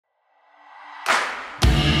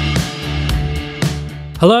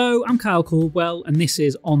Hello, I'm Caldwell, and this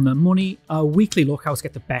is On the Money, a weekly look how to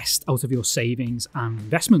get the best out of your savings and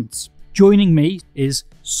investments. Joining me is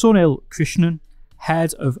Sunil Krishnan,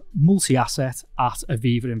 Head of Multi-Asset at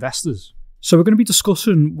Aviva Investors. So we're going to be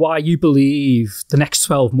discussing why you believe the next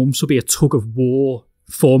 12 months will be a tug of war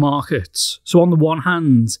for markets. So on the one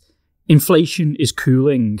hand, inflation is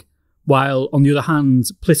cooling, while on the other hand,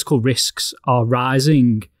 political risks are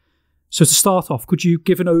rising. So to start off, could you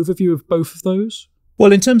give an overview of both of those?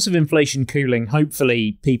 Well, in terms of inflation cooling,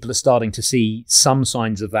 hopefully people are starting to see some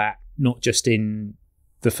signs of that, not just in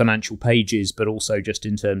the financial pages, but also just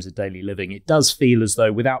in terms of daily living. It does feel as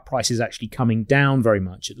though without prices actually coming down very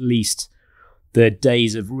much, at least the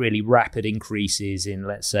days of really rapid increases in,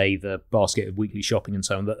 let's say, the basket of weekly shopping and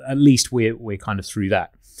so on, that at least we're kind of through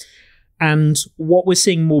that. And what we're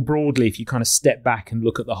seeing more broadly, if you kind of step back and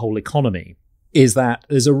look at the whole economy, is that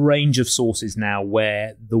there's a range of sources now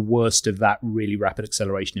where the worst of that really rapid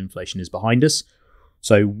acceleration in inflation is behind us.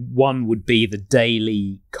 So one would be the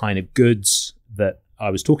daily kind of goods that I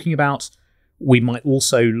was talking about. We might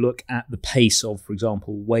also look at the pace of, for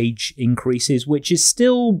example, wage increases, which is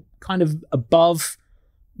still kind of above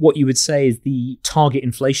what you would say is the target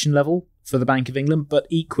inflation level for the Bank of England, but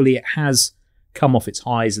equally it has come off its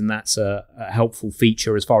highs, and that's a helpful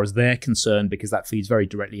feature as far as they're concerned, because that feeds very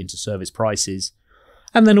directly into service prices.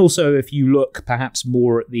 And then also, if you look perhaps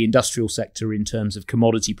more at the industrial sector in terms of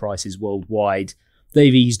commodity prices worldwide,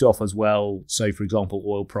 they've eased off as well. So, for example,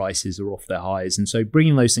 oil prices are off their highs. And so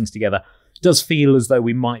bringing those things together does feel as though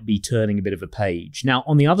we might be turning a bit of a page. Now,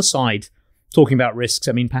 on the other side, talking about risks,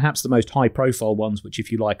 I mean, perhaps the most high-profile ones, which,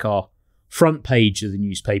 if you like, are front page of the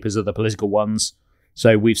newspapers, are the political ones.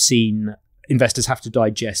 So we've seen investors have to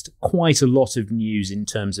digest quite a lot of news in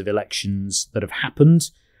terms of elections that have happened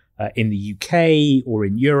in the UK or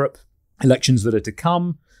in Europe, elections that are to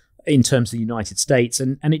come in terms of the United States.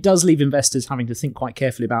 And it does leave investors having to think quite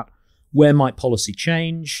carefully about where might policy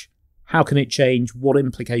change, how can it change, what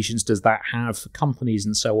implications does that have for companies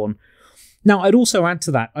and so on. Now, I'd also add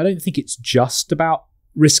to that, I don't think it's just about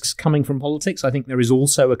risks coming from politics. I think there is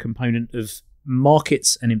also a component of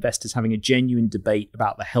markets and investors having a genuine debate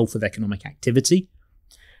about the health of economic activity.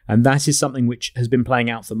 And that is something which has been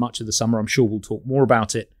playing out for much of the summer. I'm sure we'll talk more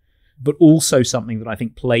about it, but also something that I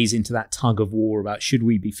think plays into that tug of war about should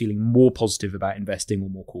we be feeling more positive about investing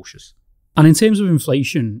or more cautious. And in terms of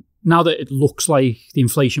inflation, now that it looks like the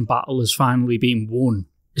inflation battle has finally been won,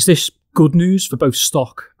 is this good news for both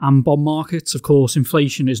stock and bond markets? Of course,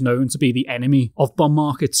 inflation is known to be the enemy of bond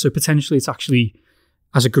markets, so potentially it's actually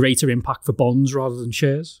has a greater impact for bonds rather than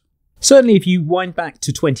shares? Certainly, if you wind back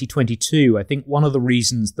to 2022, I think one of the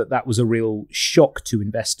reasons that was a real shock to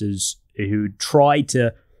investors who tried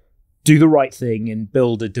to do the right thing and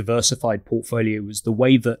build a diversified portfolio was the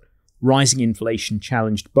way that rising inflation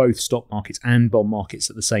challenged both stock markets and bond markets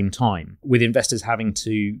at the same time, with investors having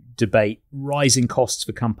to debate rising costs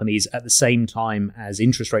for companies at the same time as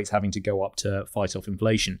interest rates having to go up to fight off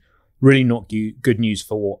inflation. Really not good news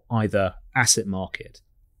for either asset market.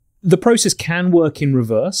 The process can work in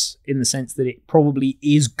reverse in the sense that it probably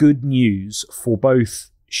is good news for both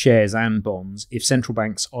shares and bonds if central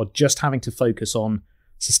banks are just having to focus on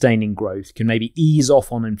sustaining growth, can maybe ease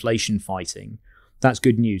off on inflation fighting. That's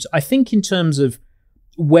good news. I think in terms of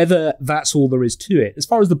whether that's all there is to it, as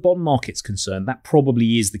far as the bond market's concerned, that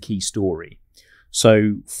probably is the key story.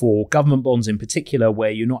 So for government bonds in particular,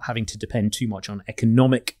 where you're not having to depend too much on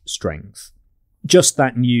economic strength, just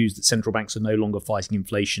that news that central banks are no longer fighting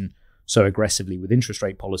inflation so aggressively with interest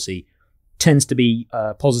rate policy tends to be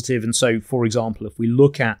positive. And so, for example, if we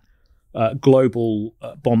look at global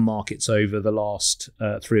bond markets over the last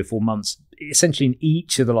 3 or 4 months, essentially in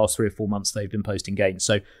each of the last 3 or 4 months, they've been posting gains.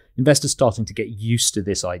 So investors starting to get used to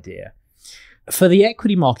this idea. For the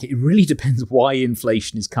equity market, it really depends why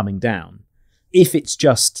inflation is coming down. If it's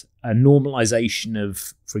just a normalization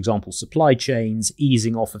of, for example, supply chains,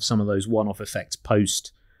 easing off of some of those one-off effects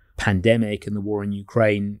post-pandemic and the war in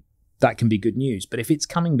Ukraine, that can be good news. But if it's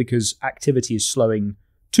coming because activity is slowing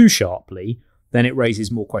too sharply, then it raises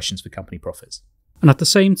more questions for company profits. And at the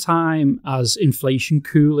same time as inflation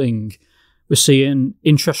cooling, we're seeing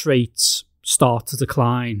interest rates start to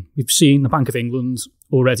decline. We've seen the Bank of England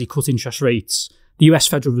already cut interest rates. The US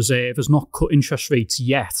Federal Reserve has not cut interest rates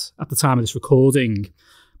yet at the time of this recording,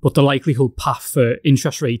 but the likelihood path for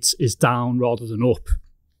interest rates is down rather than up.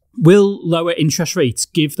 Will lower interest rates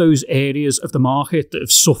give those areas of the market that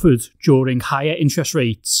have suffered during higher interest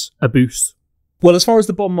rates a boost? Well, as far as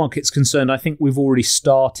the bond market's concerned, I think we've already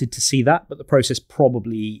started to see that, but the process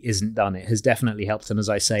probably isn't done. It has definitely helped. And as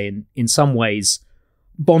I say, in some ways,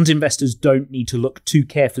 Bond investors don't need to look too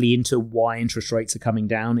carefully into why interest rates are coming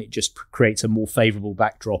down. It just creates a more favourable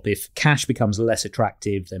backdrop. If cash becomes less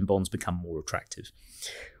attractive, then bonds become more attractive.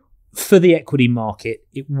 For the equity market,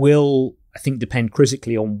 it will, I think, depend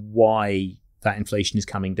critically on why that inflation is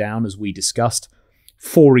coming down, as we discussed.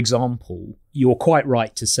 For example, you're quite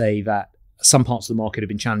right to say that some parts of the market have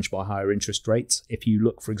been challenged by higher interest rates. If you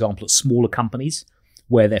look, for example, at smaller companies,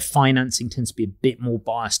 where their financing tends to be a bit more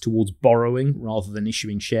biased towards borrowing rather than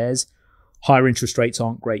issuing shares, higher interest rates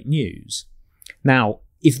aren't great news. Now,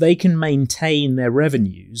 if they can maintain their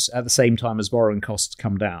revenues at the same time as borrowing costs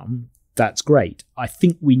come down, that's great. I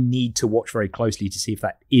think we need to watch very closely to see if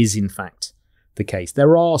that is in fact the case.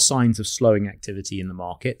 There are signs of slowing activity in the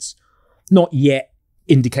markets, not yet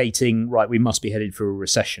indicating, right, we must be headed for a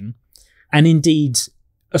recession. And indeed,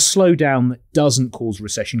 a slowdown that doesn't cause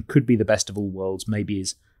recession could be the best of all worlds, maybe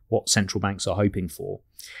is what central banks are hoping for.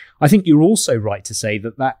 I think you're also right to say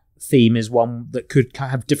that that theme is one that could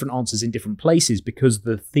have different answers in different places, because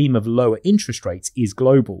the theme of lower interest rates is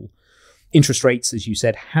global. Interest rates, as you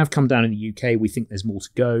said, have come down in the UK. We think there's more to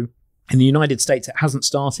go. In the United States, it hasn't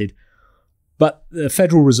started. But the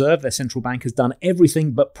Federal Reserve, their central bank, has done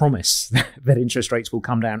everything but promise that interest rates will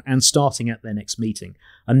come down, and starting at their next meeting.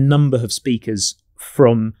 A number of speakers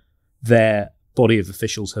from their body of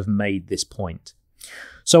officials have made this point.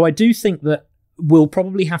 So I do think that we'll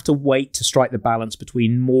probably have to wait to strike the balance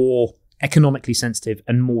between more economically sensitive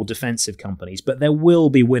and more defensive companies, but there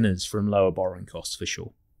will be winners from lower borrowing costs for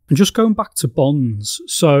sure. And just going back to bonds,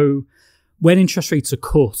 so when interest rates are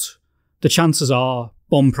cut, the chances are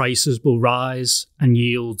bond prices will rise and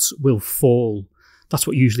yields will fall. That's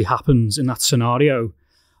what usually happens in that scenario.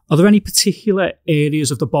 Are there any particular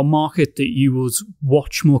areas of the bond market that you would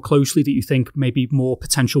watch more closely that you think may be more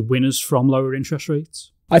potential winners from lower interest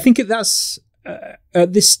rates? I think that's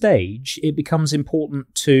at this stage, it becomes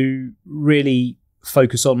important to really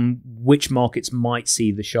focus on which markets might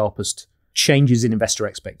see the sharpest changes in investor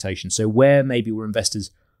expectations. So where maybe were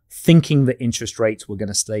investors thinking that interest rates were going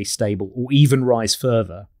to stay stable or even rise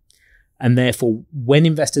further. And therefore, when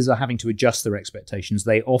investors are having to adjust their expectations,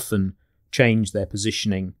 they often change their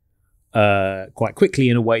positioning quite quickly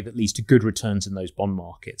in a way that leads to good returns in those bond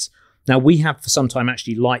markets. Now, we have for some time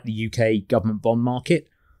actually liked the UK government bond market.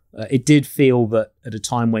 It did feel that at a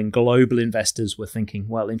time when global investors were thinking,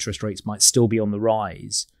 well, interest rates might still be on the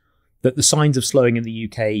rise, that the signs of slowing in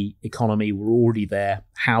the UK economy were already there,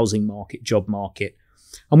 housing market, job market.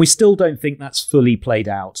 And we still don't think that's fully played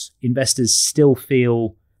out. Investors still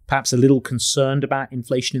feel perhaps a little concerned about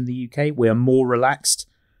inflation in the UK. We are more relaxed.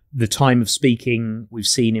 The time of speaking, we've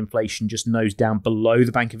seen inflation just nose down below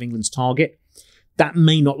the Bank of England's target. That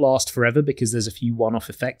may not last forever because there's a few one-off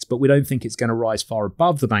effects, but we don't think it's going to rise far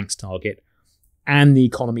above the bank's target, and the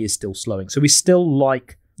economy is still slowing. So we still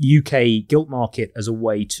like UK gilt market as a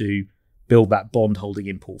way to build that bond holding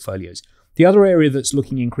in portfolios. The other area that's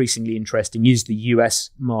looking increasingly interesting is the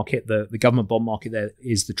US market. The government bond market there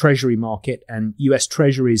is the Treasury market, and US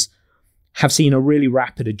Treasuries have seen a really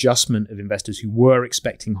rapid adjustment of investors who were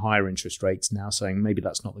expecting higher interest rates now saying maybe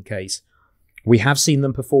that's not the case. We have seen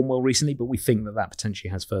them perform well recently, but we think that that potentially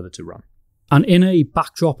has further to run. And in a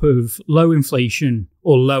backdrop of low inflation,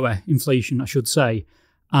 or lower inflation, I should say,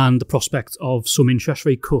 and the prospect of some interest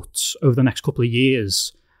rate cuts over the next couple of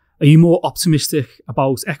years, are you more optimistic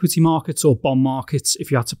about equity markets or bond markets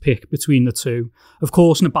if you had to pick between the two? Of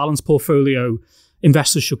course, in a balanced portfolio,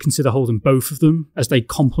 investors should consider holding both of them as they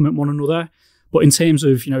complement one another. But in terms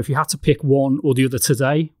of, if you had to pick one or the other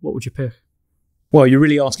today, what would you pick? Well, you're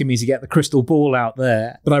really asking me to get the crystal ball out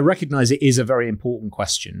there, but I recognise it is a very important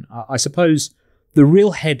question. I suppose the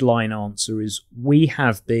real headline answer is we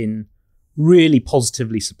have been really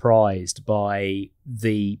positively surprised by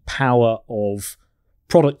the power of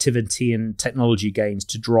productivity and technology gains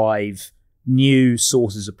to drive new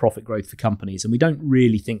sources of profit growth for companies. And we don't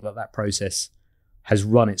really think that that process has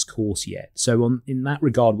run its course yet. So in that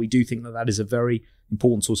regard, we do think that that is a very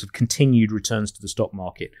important source of continued returns to the stock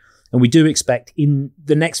market. And we do expect in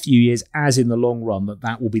the next few years, as in the long run, that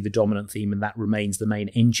that will be the dominant theme and that remains the main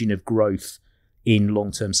engine of growth in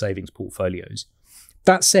long-term savings portfolios.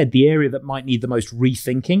 That said, the area that might need the most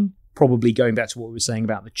rethinking, probably going back to what we were saying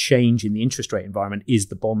about the change in the interest rate environment, is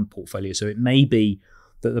the bond portfolio. So it may be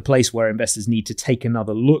that the place where investors need to take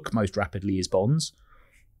another look most rapidly is bonds.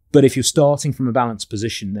 But if you're starting from a balanced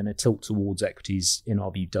position, then a tilt towards equities, in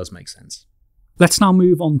our view, does make sense. Let's now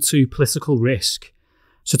move on to political risk.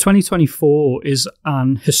 So 2024 is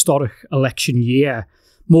an historic election year.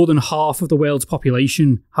 More than half of the world's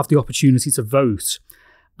population have the opportunity to vote.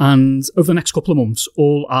 And over the next couple of months,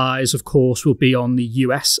 all eyes, of course, will be on the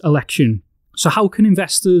US election So how can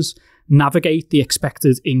investors navigate the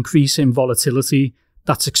expected increase in volatility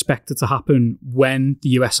that's expected to happen when the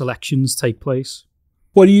US elections take place?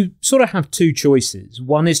 Well, you sort of have two choices.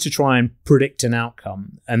 One is to try and predict an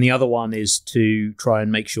outcome, and the other one is to try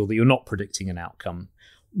and make sure that you're not predicting an outcome.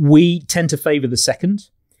 We tend to favour the second,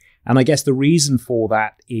 and I guess the reason for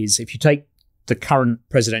that is if you take the current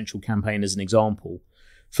presidential campaign as an example,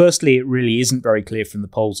 firstly, it really isn't very clear from the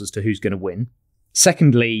polls as to who's going to win.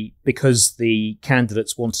 Secondly, because the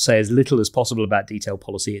candidates want to say as little as possible about detailed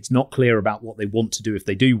policy, it's not clear about what they want to do if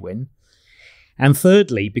they do win. And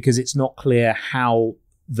thirdly, because it's not clear how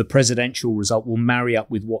the presidential result will marry up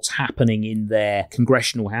with what's happening in their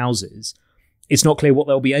congressional houses, it's not clear what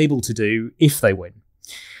they'll be able to do if they win.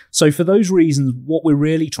 So for those reasons, what we're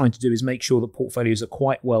really trying to do is make sure that portfolios are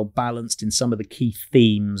quite well balanced in some of the key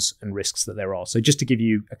themes and risks that there are. So just to give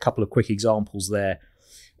you a couple of quick examples there,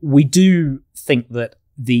 we do think that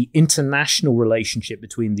the international relationship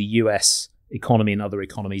between the US economy and other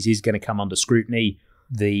economies is going to come under scrutiny.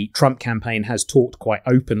 The Trump campaign has talked quite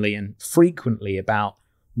openly and frequently about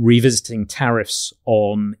revisiting tariffs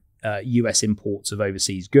on US imports of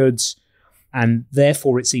overseas goods. And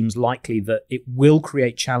therefore, it seems likely that it will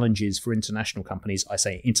create challenges for international companies, I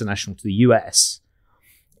say international to the US,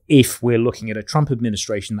 if we're looking at a Trump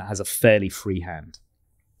administration that has a fairly free hand.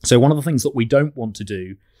 So one of the things that we don't want to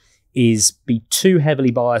do is be too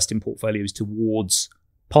heavily biased in portfolios towards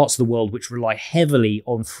parts of the world which rely heavily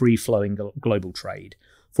on free-flowing global trade.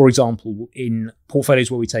 For example, in portfolios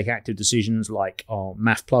where we take active decisions like our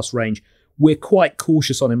MAF Plus range, we're quite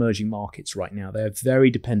cautious on emerging markets right now. They're very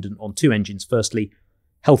dependent on two engines. Firstly,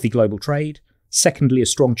 healthy global trade. Secondly, a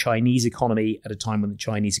strong Chinese economy at a time when the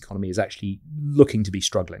Chinese economy is actually looking to be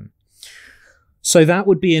struggling. So that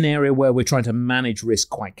would be an area where we're trying to manage risk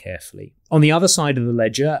quite carefully. On the other side of the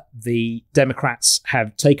ledger, the Democrats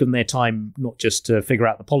have taken their time not just to figure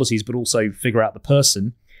out the policies, but also figure out the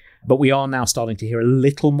person. But we are now starting to hear a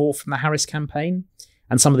little more from the Harris campaign.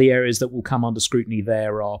 And some of the areas that will come under scrutiny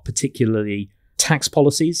there are particularly tax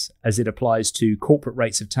policies as it applies to corporate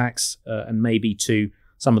rates of tax and maybe to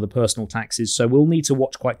some of the personal taxes. So we'll need to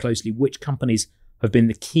watch quite closely which companies have been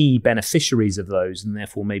the key beneficiaries of those and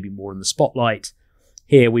therefore maybe more in the spotlight.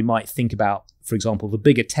 Here we might think about, for example, the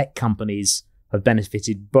bigger tech companies have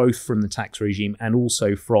benefited both from the tax regime and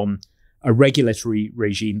also from a regulatory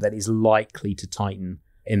regime that is likely to tighten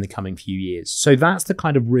in the coming few years. So that's the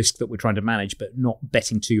kind of risk that we're trying to manage, but not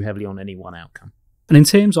betting too heavily on any one outcome. And in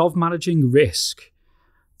terms of managing risk,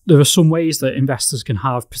 there are some ways that investors can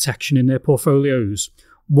have protection in their portfolios.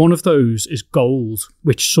 One of those is gold,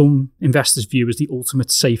 which some investors view as the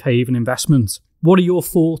ultimate safe haven investment. What are your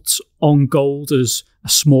thoughts on gold as a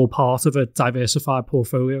small part of a diversified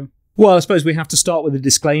portfolio? Well, I suppose we have to start with a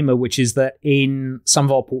disclaimer, which is that in some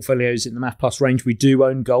of our portfolios in the MAF Plus range, we do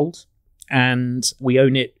own gold. And we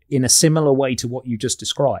own it in a similar way to what you just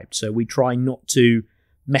described. So we try not to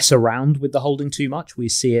mess around with the holding too much. We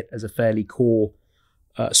see it as a fairly core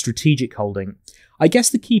strategic holding. I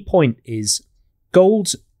guess the key point is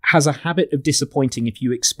gold has a habit of disappointing if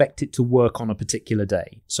you expect it to work on a particular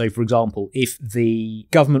day. So, for example, if the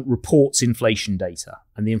government reports inflation data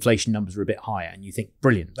and the inflation numbers are a bit higher and you think,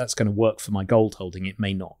 brilliant, that's going to work for my gold holding, it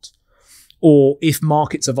may not. Or if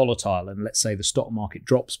markets are volatile and let's say the stock market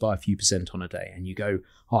drops by a few percent on a day and you go,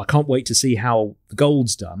 oh, I can't wait to see how the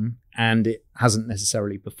gold's done, and it hasn't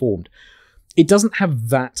necessarily performed. It doesn't have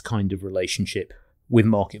that kind of relationship with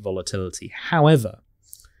market volatility. However,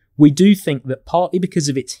 we do think that partly because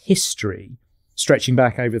of its history, stretching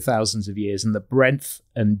back over thousands of years, and the breadth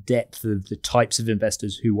and depth of the types of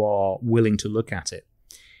investors who are willing to look at it,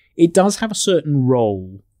 it does have a certain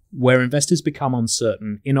role where investors become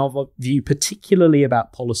uncertain, in our view, particularly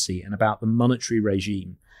about policy and about the monetary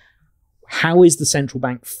regime. How is the central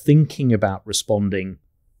bank thinking about responding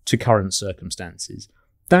to current circumstances?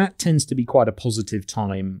 That tends to be quite a positive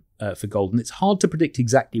time for gold. And it's hard to predict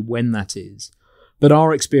exactly when that is. But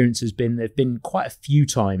our experience has been there have been quite a few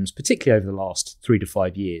times, particularly over the last 3 to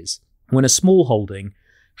 5 years, when a small holding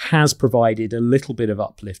has provided a little bit of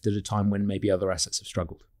uplift at a time when maybe other assets have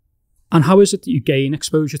struggled. And how is it that you gain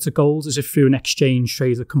exposure to gold? Is it through an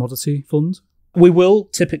exchange-traded commodity fund? We will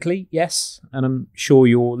typically, yes. And I'm sure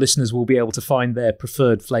your listeners will be able to find their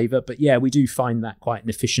preferred flavour. But yeah, we do find that quite an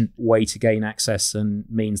efficient way to gain access and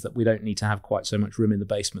means that we don't need to have quite so much room in the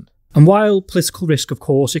basement. And while political risk, of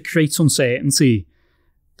course, it creates uncertainty,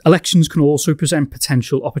 elections can also present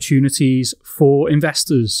potential opportunities for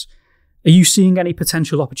investors. Are you seeing any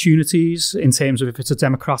potential opportunities in terms of if it's a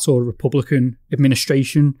Democrat or a Republican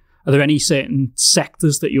administration? Are there any certain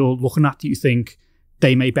sectors that you're looking at that you think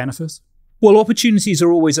they may benefit? Well, opportunities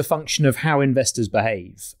are always a function of how investors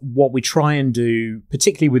behave. What we try and do,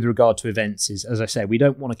 particularly with regard to events, is, as I say, we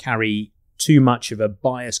don't want to carry too much of a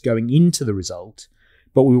bias going into the result,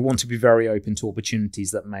 but we want to be very open to opportunities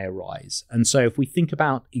that may arise. And so if we think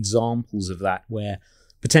about examples of that, where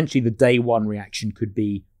potentially the day one reaction could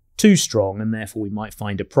be too strong, and therefore we might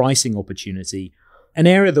find a pricing opportunity. An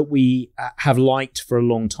area that we have liked for a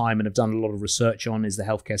long time and have done a lot of research on is the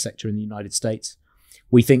healthcare sector in the United States.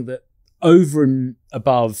 We think that over and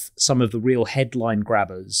above some of the real headline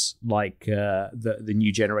grabbers, like the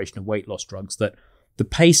new generation of weight loss drugs, that the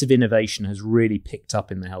pace of innovation has really picked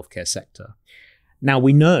up in the healthcare sector. Now,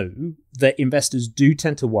 we know that investors do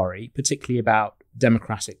tend to worry, particularly about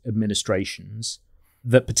democratic administrations,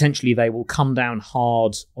 that potentially they will come down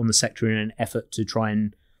hard on the sector in an effort to try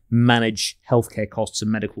and manage healthcare costs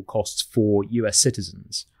and medical costs for US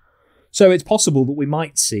citizens. So it's possible that we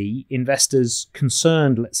might see investors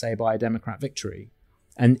concerned, let's say, by a Democrat victory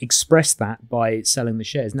and express that by selling the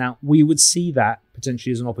shares. Now, we would see that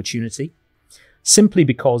potentially as an opportunity, simply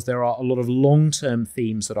because there are a lot of long-term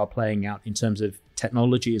themes that are playing out in terms of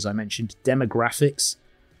technology, as I mentioned, demographics.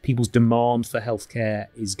 People's demand for healthcare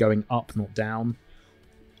is going up, not down,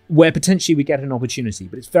 where potentially we get an opportunity.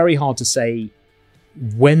 But it's very hard to say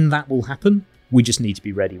when that will happen. We just need to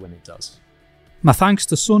be ready when it does. My thanks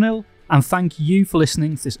to Sunil, and thank you for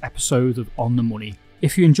listening to this episode of On the Money.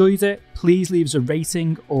 If you enjoyed it, please leave us a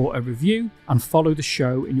rating or a review and follow the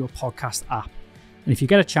show in your podcast app. And if you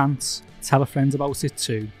get a chance, tell a friend about it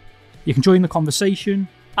too. You can join the conversation,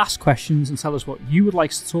 ask questions and tell us what you would like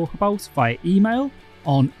us to talk about via email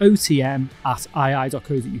on otm@ii.co.uk.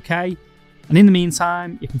 And in the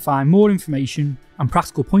meantime, you can find more information and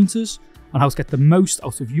practical pointers on how to get the most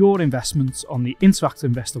out of your investments on the Interactive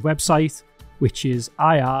Investor website, which is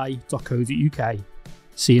ii.co.uk.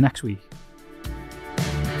 See you next week.